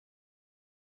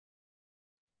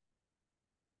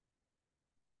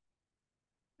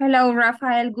Hello,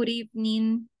 Rafael. Good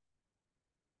evening.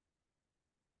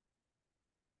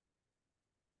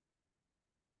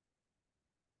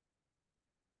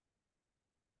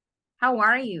 How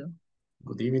are you?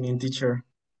 Good evening, teacher.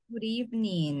 Good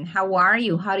evening. How are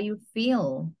you? How do you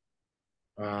feel?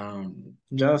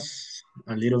 Just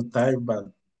a little tired, but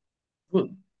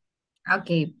good.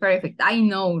 Okay, perfect. I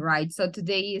know, right? So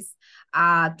today is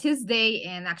Tuesday,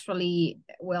 and actually,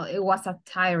 well, it was a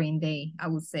tiring day, I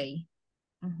would say.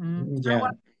 How Yeah,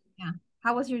 was, yeah.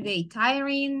 How was your day?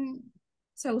 Tiring?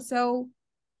 So.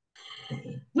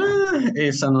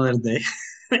 it's another day.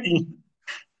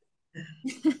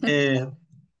 Eh,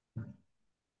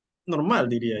 Normal,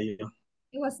 diría yo.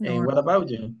 It was And normal. what about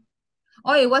you?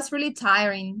 Oh, it was really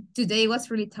tiring. Today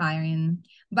was really tiring,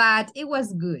 but it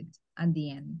was good at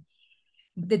the end.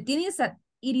 The thing is that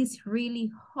it is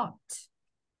really hot,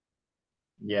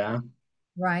 Yeah,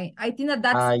 right? I think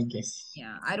that's, I guess.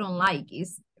 yeah, I don't like.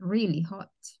 It's really hot.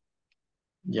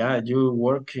 Yeah, you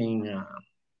work in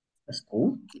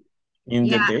school in the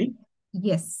Yeah, day?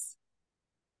 yes,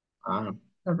 Ah,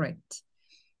 correct.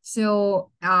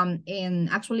 So, and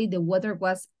actually the weather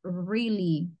was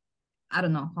really, I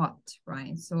don't know, hot,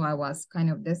 right? So I was kind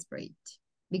of desperate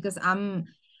because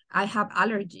I have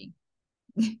allergy,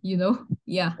 you know?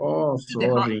 Yeah, oh, to the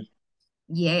hot. sorry.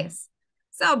 Yes.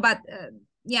 So, but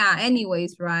yeah,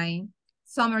 anyways, right?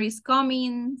 Summer is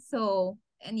coming. So,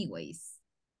 anyways.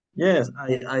 Yes,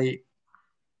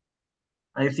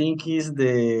 I think it's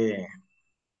the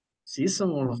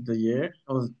season of the year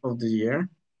of the year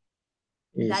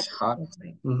That is is hot.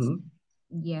 correct. Mm-hmm.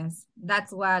 Yes,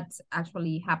 that's what's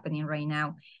actually happening right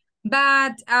now.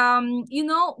 But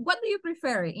what do you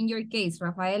prefer in your case,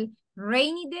 Rafael?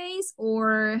 Rainy days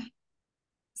or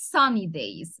sunny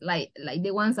days, like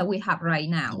the ones that we have right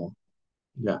now?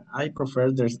 Yeah, yeah. I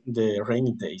prefer the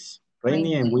rainy days, Rainy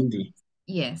rainy and days. windy.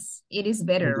 Yes, it is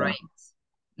better, Yeah. right?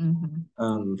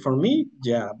 Mm-hmm. For me,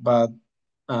 yeah, but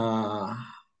uh,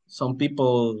 some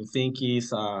people think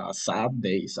it's sad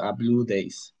days, blue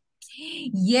days.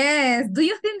 Yes. Do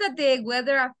you think that the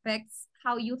weather affects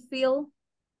how you feel?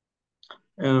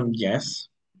 Yes,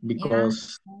 Yeah.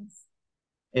 because Yes.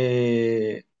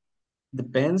 uh,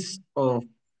 depends of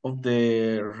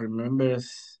the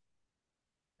remembers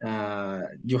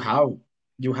you have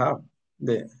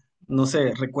the no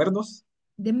sé recuerdos,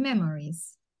 The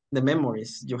memories. the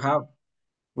memories you have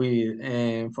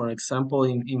with, for example,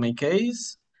 in my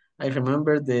case, I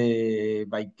remember the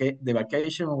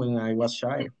vacation when I was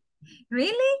child.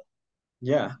 Really?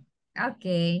 Yeah.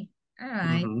 Okay. All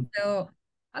right. Mm-hmm. So,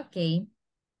 okay.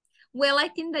 Well, I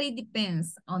think that it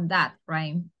depends on that,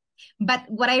 right? But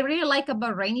what I really like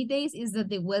about rainy days is that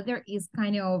the weather is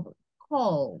kind of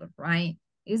cold, right?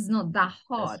 It's not that Yes.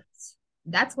 hot.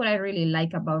 That's what I really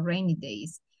like about rainy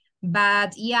days.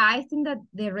 But yeah, I think that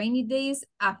the rainy days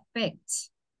affect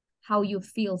how you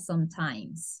feel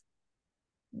sometimes.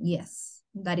 Yes,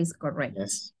 that is correct.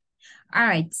 Yes. All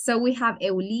right, so we have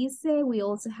Eulise, we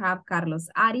also have Carlos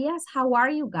Arias. How are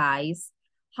you guys?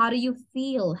 How do you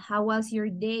feel? How was your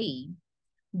day?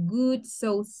 Good,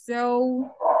 so.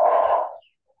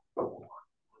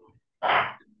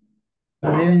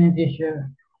 Good evening,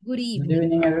 teacher. Good Good evening.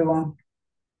 evening, everyone.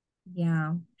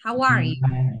 Yeah, how are you?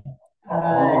 Evening.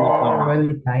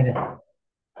 Really tired.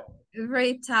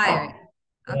 Very tired.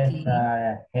 It's Okay.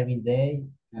 a heavy day.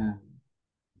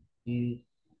 Is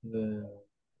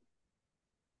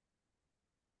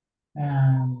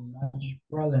uh, much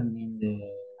problem in the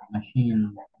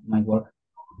machine, my work.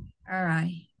 All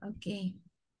right. Okay.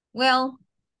 Well,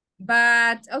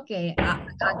 but okay,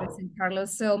 Andres and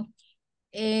Carlos. So,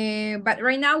 but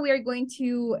right now we are going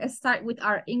to start with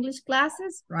our English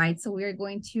classes, right? So we are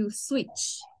going to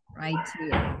switch, right,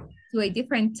 to a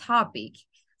different topic.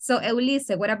 So,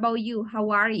 Eulise, what about you? How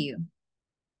are you?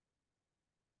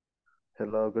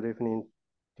 Hello, good evening,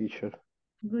 teacher.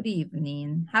 Good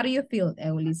evening. How do you feel,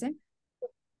 Eulise?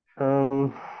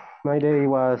 Um, my day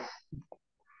was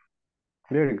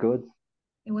very good.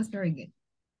 It was very good.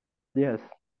 Yes.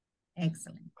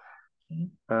 Excellent. Okay.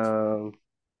 Um,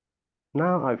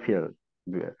 Now I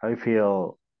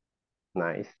feel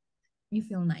nice. You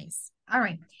feel nice. All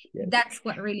right. Yes. That's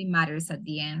what really matters at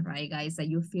the end, right, guys? That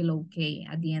you feel okay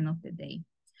at the end of the day.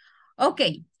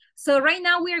 Okay. So right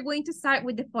now we are going to start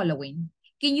with the following.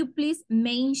 Can you please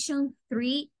mention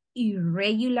 3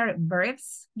 irregular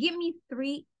verbs? Give me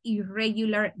 3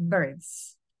 irregular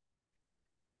verbs.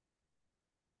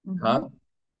 Cut, Have,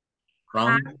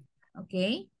 run.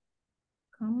 okay.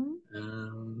 Come.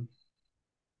 Um,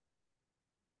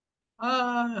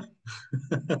 ah,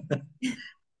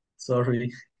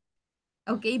 sorry.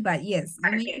 Okay, but yes,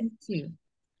 you mentioned 2.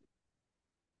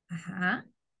 Ajá.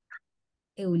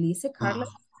 Eunice, Carlos.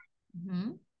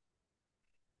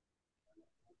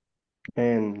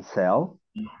 And sell.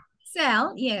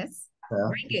 Sell, yes.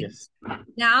 Very good. Yes.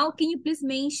 Now, can you please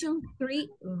mention 3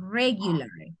 regular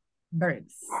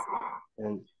verbs?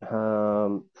 And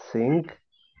sing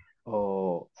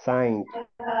or sign.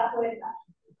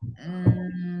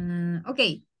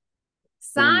 Okay.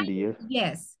 Sign, Indeed.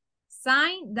 yes.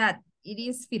 Sign that it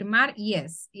is firmar,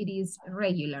 yes, it is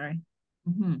regular.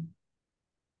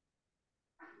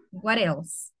 What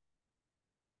else?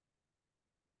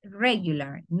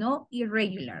 Regular, no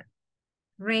irregular.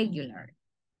 Regular.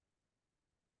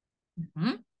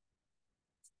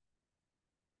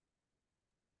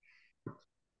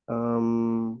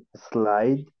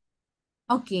 Slide.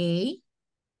 Okay.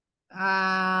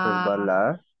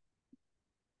 Resbalar.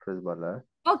 Resbalar.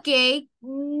 Okay.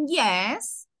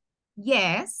 Yes.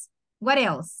 Yes. What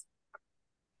else?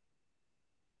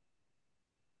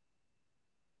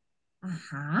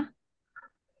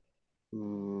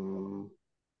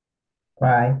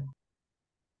 Cry.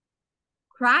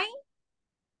 Cry?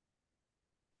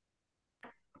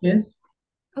 Yes.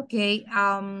 Okay.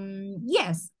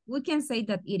 Yes, we can say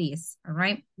that it is. All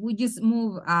right. We just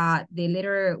move the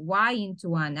letter Y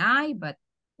into an I, but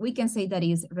we can say that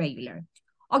is regular.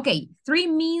 Okay. 3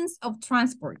 means of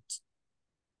transport.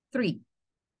 3.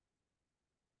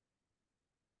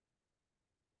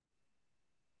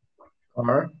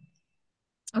 Car.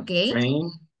 Okay.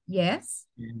 Train. Yes.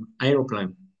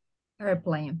 Aeroplane.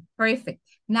 Airplane. Perfect.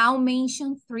 Now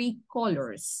mention 3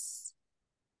 colors.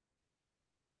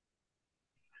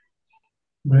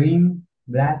 Green,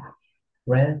 black,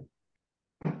 red.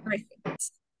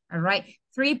 Perfect. All right.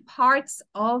 3 parts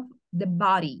of the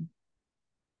body.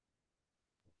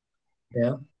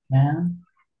 Yeah. Hand,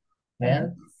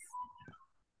 head.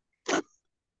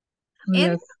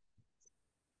 And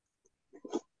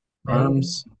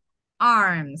Arms.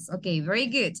 arms. Okay, very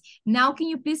good. Now, can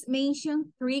you please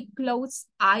mention 3 clothes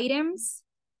items?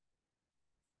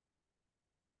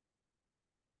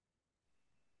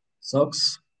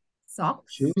 Socks.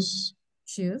 Socks. Shoes.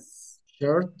 Shoes.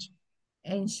 Shirt.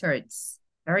 And shirts.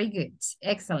 Very good.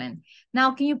 Excellent.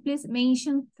 Now, can you please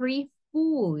mention 3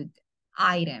 food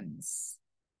items?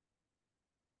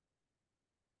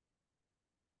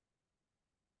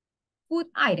 Food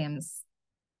items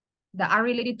that are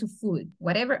related to food,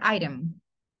 whatever item.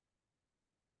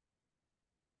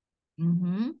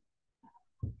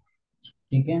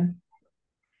 Chicken.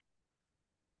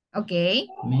 Okay.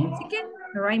 Meat. Chicken,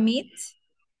 right? Meat.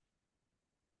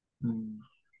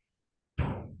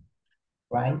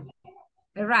 Rice.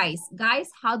 Rice. Guys,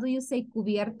 how do you say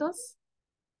cubiertos?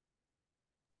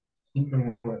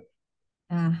 Silverware.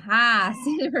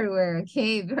 Silverware.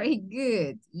 Okay, very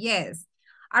good. Yes.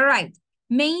 All right.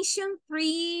 Mention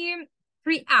 3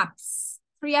 apps,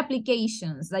 3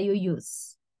 applications that you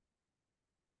use.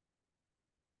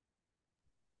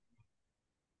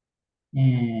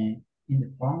 In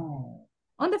the phone.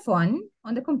 On the phone,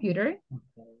 on the computer.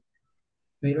 Okay.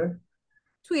 Twitter.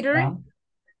 Twitter.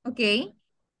 Okay.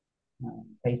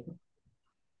 Facebook.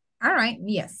 All right.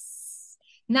 Yes.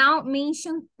 Now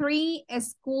mention 3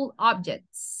 school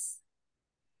objects.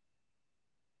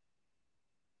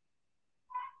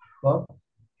 Book.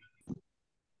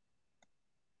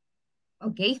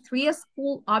 Okay. 3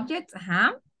 school objects.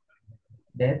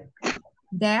 Desk.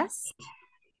 Desk.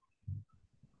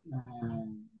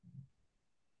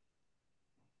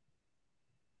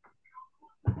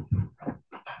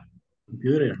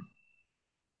 Computer.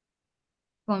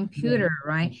 Computer,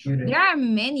 right? Computer. There are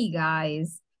many,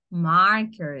 guys.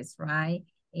 Markers, right?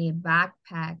 A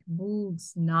backpack,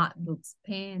 books, notebooks,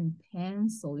 pen,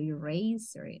 pencil,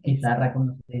 eraser. Pizarra,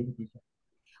 ¿cómo se dice pizarra?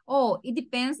 Oh, it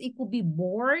depends. It could be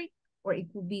board or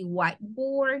it could be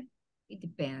whiteboard. It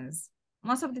depends.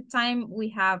 Most of the time we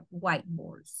have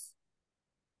whiteboards.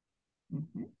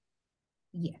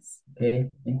 Yes. Okay.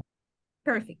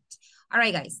 Perfect. All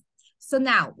right, guys. So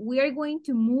now we are going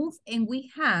to move and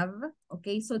we have,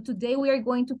 okay, so today we are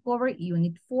going to cover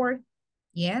unit 4.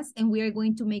 Yes, and we are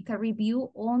going to make a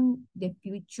review on the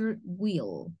future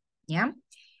will. Yeah.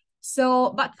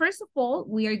 So, but first of all,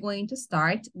 we are going to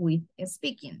start with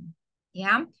speaking.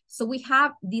 Yeah. So we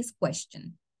have this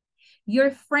question. Your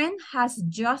friend has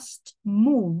just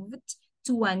moved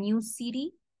to a new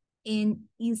city and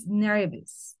is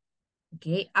nervous,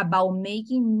 okay, about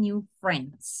making new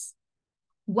friends.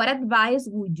 What advice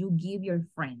would you give your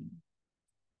friend?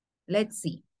 Let's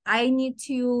see. I need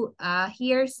to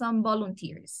hear some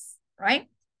volunteers, right?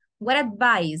 What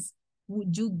advice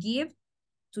would you give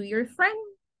to your friend?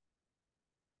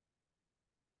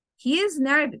 He is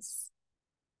nervous.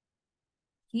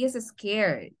 He is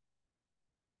scared.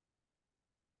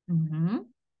 Mhm.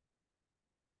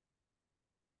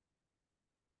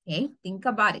 Okay, think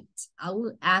about it. I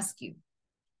will ask you.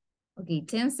 Okay,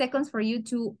 10 seconds for you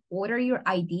to order your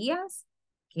ideas.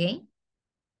 Okay.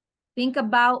 Think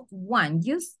about one,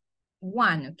 just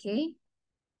one, okay?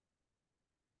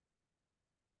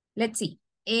 Let's see.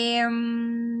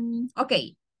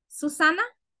 Okay, Susana,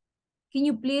 can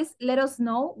you please let us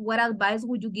know what advice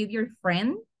would you give your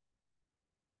friend?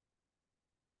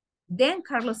 Then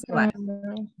Carlos Suarez.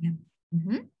 Yeah.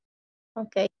 Mhm.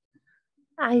 Okay.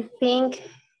 I think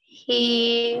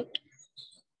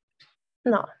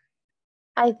no,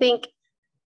 I think,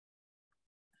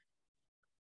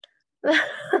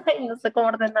 no sé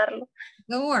cómo ordenarlo.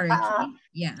 Don't worry, okay?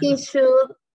 Yeah. He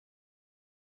should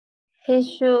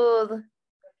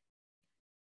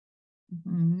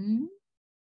Mhm.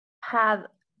 have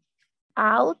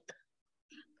out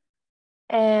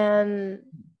and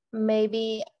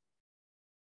maybe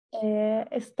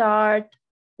start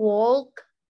walk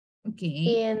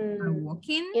Okay. Are in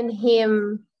walking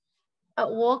him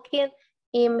walking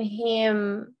in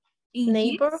him in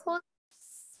neighborhood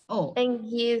Oh, in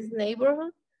his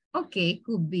neighborhood. okay,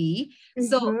 could be.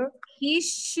 So Mhm. he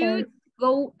should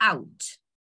go out.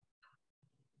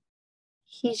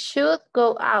 He should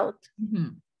go out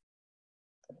Mhm.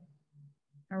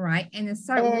 All right, and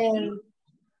start and walking.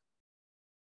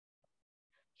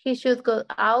 he should go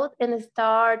out and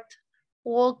start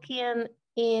walking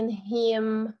in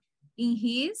him In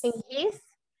his?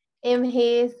 in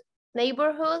his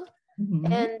neighborhood,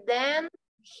 Mhm. and then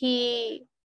he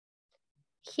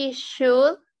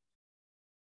should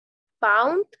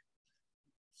found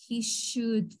He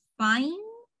should find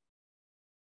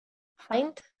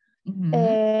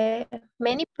Mhm.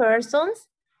 many persons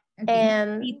Okay.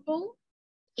 and People.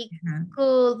 he Uh-huh.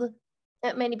 could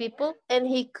many people, and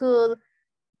he could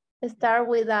start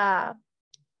with a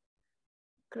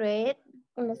great,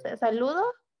 no sé,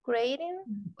 saludo, greeting,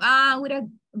 With a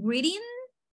greeting.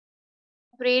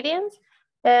 greetings,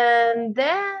 and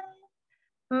then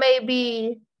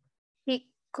maybe he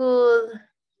could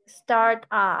start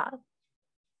a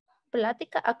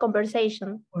plática, a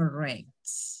conversation. Correct.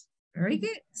 Very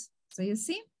good. So you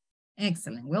see?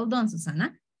 Excellent. Well done,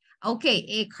 Susana.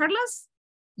 Okay, Carlos?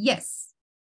 Yes.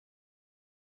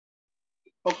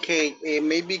 Okay,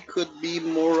 maybe could be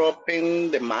more open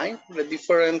the mind, the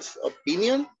different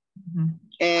opinion,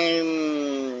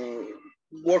 and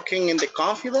working in the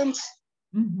confidence,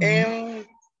 and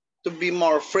to be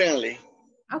more friendly.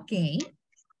 Okay,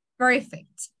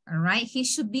 perfect. All right, he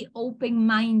should be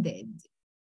open-minded.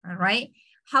 All right,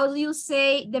 how do you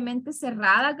say de mente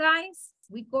cerrada, guys?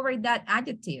 We covered that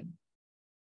adjective.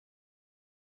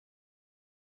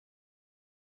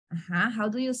 How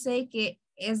do you say que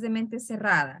es de mente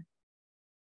cerrada?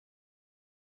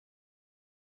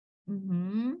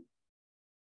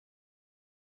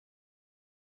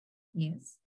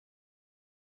 Yes.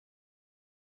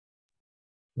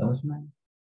 Close mind.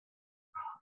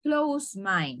 Close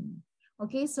mind.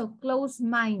 Okay, so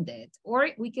close-minded, or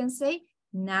we can say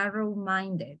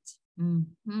narrow-minded.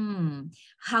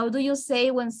 How do you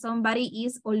say when somebody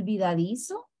is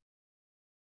olvidadizo?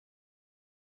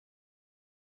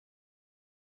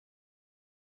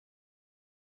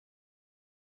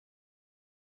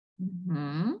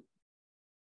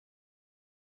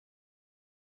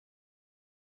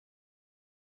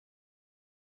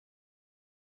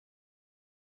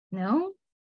 No?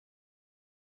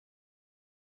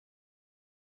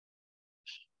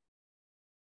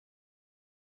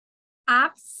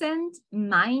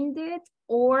 Absent-minded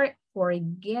or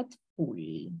forgetful.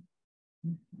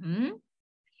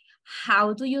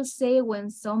 How do you say when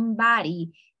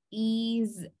somebody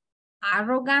is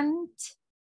arrogant?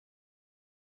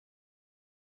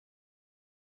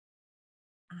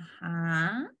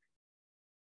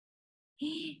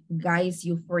 Guys,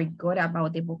 you forgot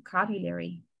about the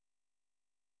vocabulary.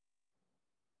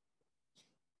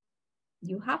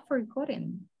 You have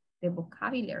forgotten the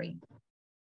vocabulary.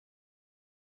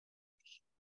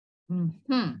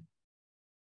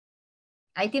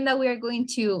 I think that we are going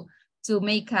to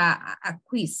make a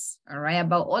quiz, all right,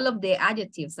 about all of the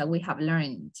adjectives that we have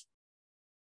learned.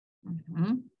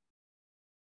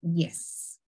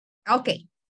 Yes. Okay,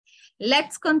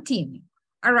 let's continue.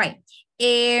 All right.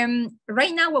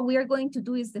 Right now, what we are going to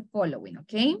do is the following,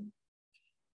 okay?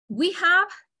 We have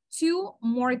two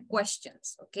more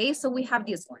questions, okay? So we have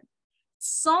this one.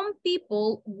 Some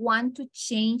people want to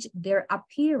change their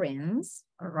appearance,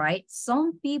 all right?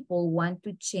 Some people want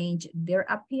to change their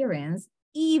appearance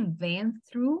even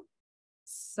through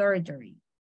surgery.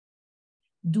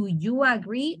 Do you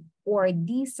agree or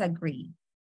disagree?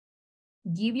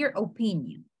 Give your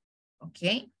opinion,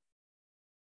 okay?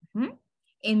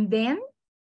 And then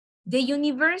the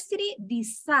university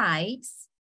decides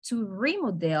to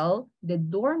remodel the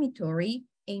dormitory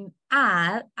and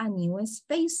add a new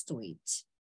space to it.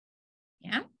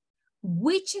 Yeah.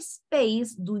 Which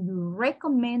space do you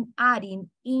recommend adding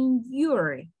in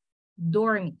your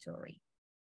dormitory?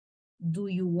 Do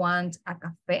you want a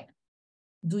cafe?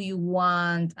 Do you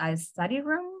want a study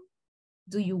room?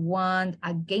 Do you want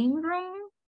a game room?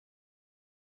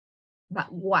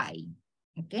 But why?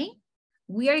 Okay.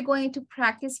 We are going to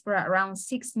practice for around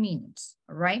 6 minutes,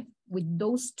 all right, with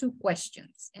those 2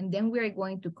 questions. And then we are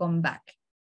going to come back.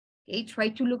 Okay, try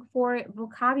to look for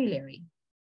vocabulary.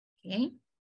 Okay.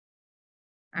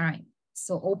 All right.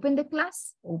 So open the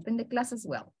class as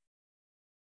well.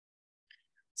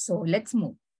 So let's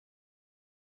move.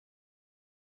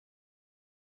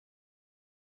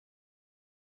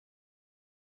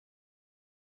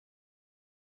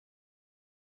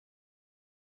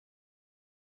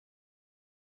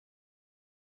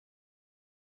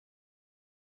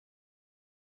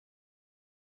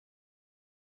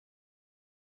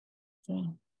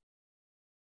 Okay.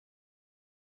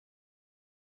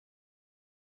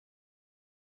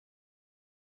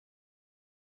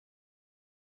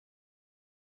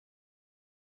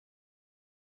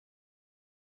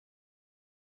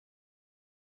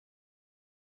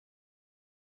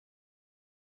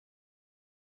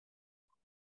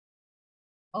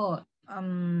 Oh,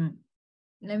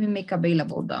 let me make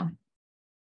available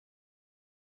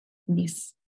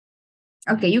this.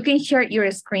 Okay, you can share your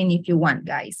screen if you want,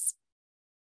 guys.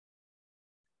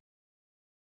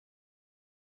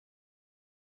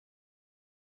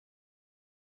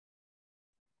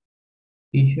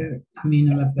 Teacher, a mí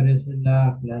no me aparece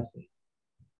la clase.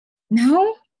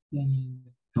 No?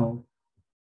 No.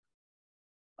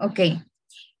 Okay.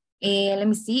 Let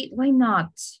me see. Why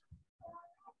not?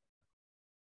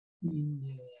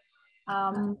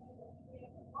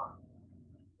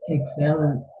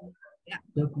 Excel Yeah.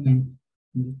 document.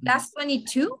 Class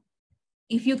 22.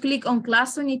 If you click on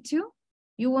class 22,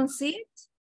 you won't see it.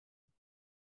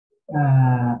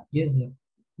 Yes,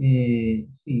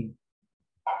 sí.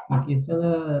 Aquí está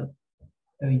la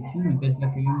 21, que es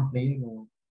la que vimos ayer.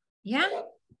 Yeah.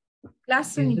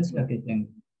 Class Esa es 22. la que tengo.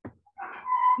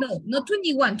 No, not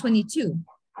 21, 22.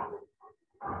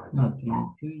 No,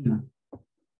 22 no.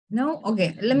 No?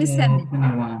 Okay, let me send it.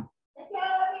 21.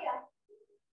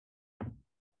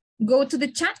 Go to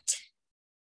the chat.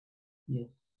 Yes.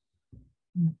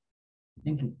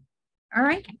 Thank you. All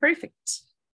right, perfect.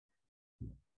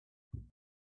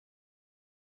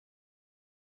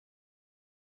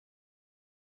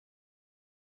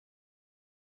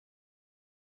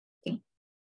 Okay.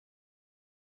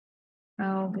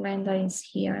 Oh, Glenda is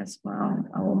here as well.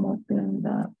 I will move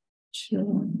Glenda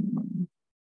to...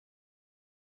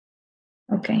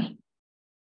 Okay.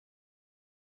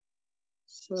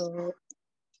 So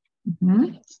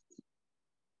Okay.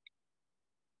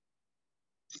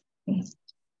 you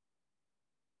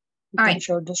All can right.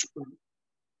 share the screen.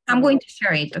 I'm going to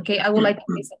share it, okay? I would like to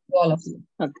listen to all of you.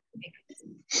 Okay.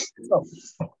 So,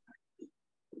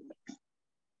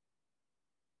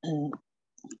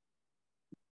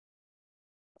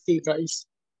 See you guys.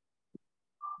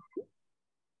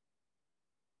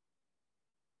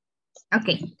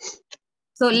 okay.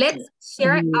 So let's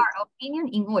share our opinion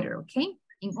in order, okay?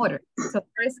 In order. So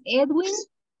first Edwin,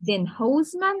 then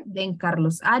Houseman, then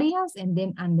Carlos Arias, and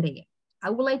then Andrea. I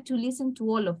would like to listen to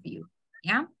all of you,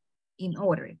 yeah? In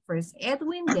order. First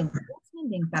Edwin, then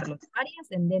Houseman, then Carlos Arias,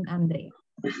 and then Andrea.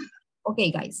 Okay,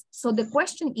 guys. So the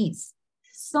question is,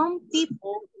 some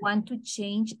people want to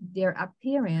change their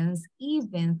appearance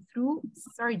even through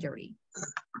surgery.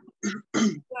 Do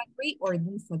you agree or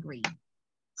disagree?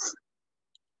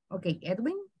 Okay,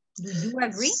 Edwin, do you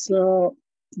agree? So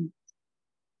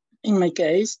in my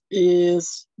case,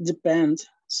 is depend.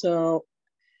 So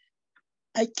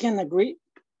I can agree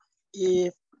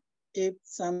if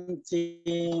it's something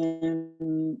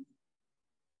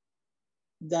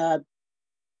that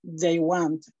they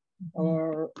want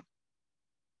or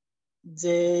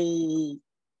they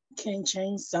can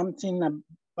change something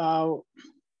about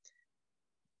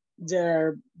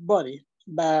their body.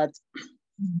 But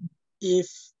if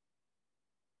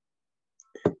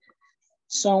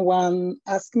someone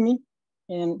asks me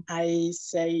and I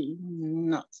say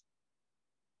not,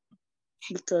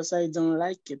 because I don't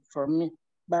like it for me.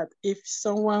 But if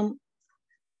someone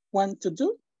wants to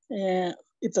do,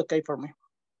 it's okay for me.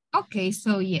 Okay,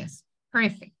 so yes,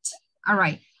 perfect. All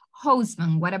right,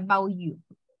 Houseman, what about you?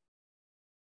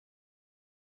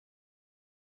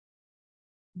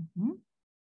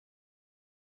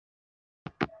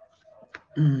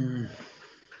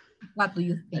 What do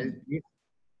you think?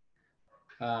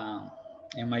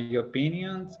 In my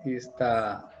opinion, is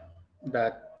that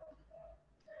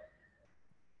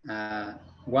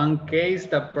one case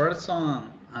the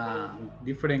person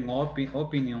different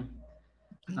opinion.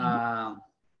 Okay.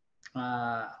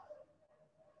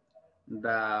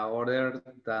 The order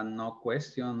that no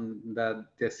question the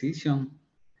decision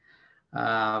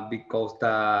because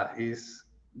that is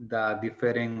the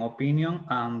different opinion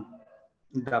and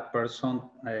the person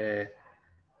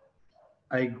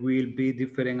I will be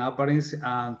different appearance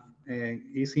and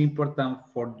it's important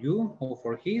for you or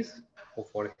for his or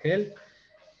for her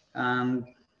and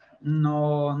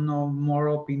no more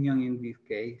opinion in this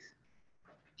case.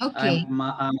 Okay. In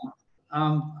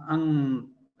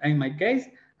my case,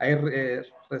 I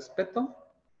respeto.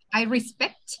 I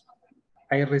respect.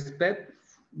 I respect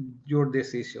your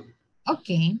decision.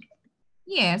 Okay.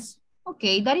 Yes.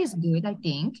 Okay, that is good, I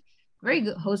think. Very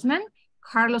good, Hostman.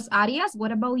 Carlos Arias,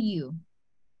 what about you?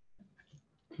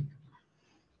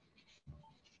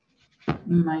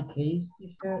 In my case,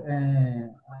 teacher,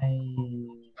 I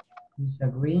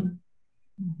disagree.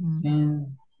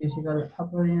 And physical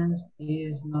appearance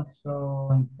is not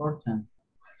so important.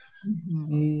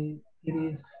 It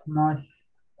is much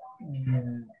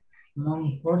more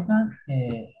important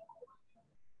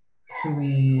to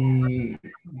be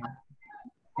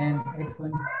an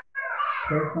excellent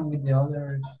person with the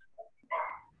others.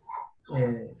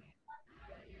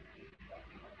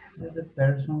 The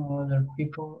person or other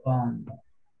people on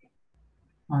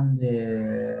the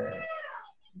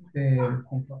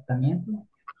comportamiento.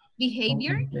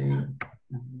 Behavior? The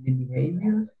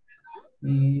behavior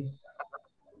is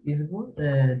good.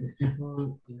 The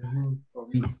people is good for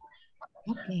me.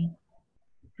 Okay,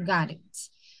 got it.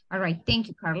 All right, thank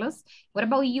you, Carlos. What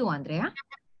about you, Andrea?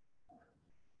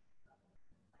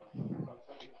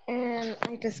 And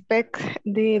I respect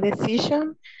the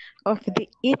decision of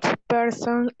each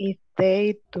person if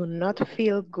they do not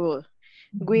feel good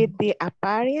with the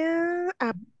appearance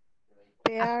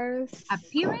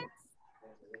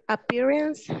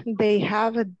they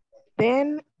have,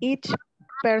 then each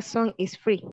person is free.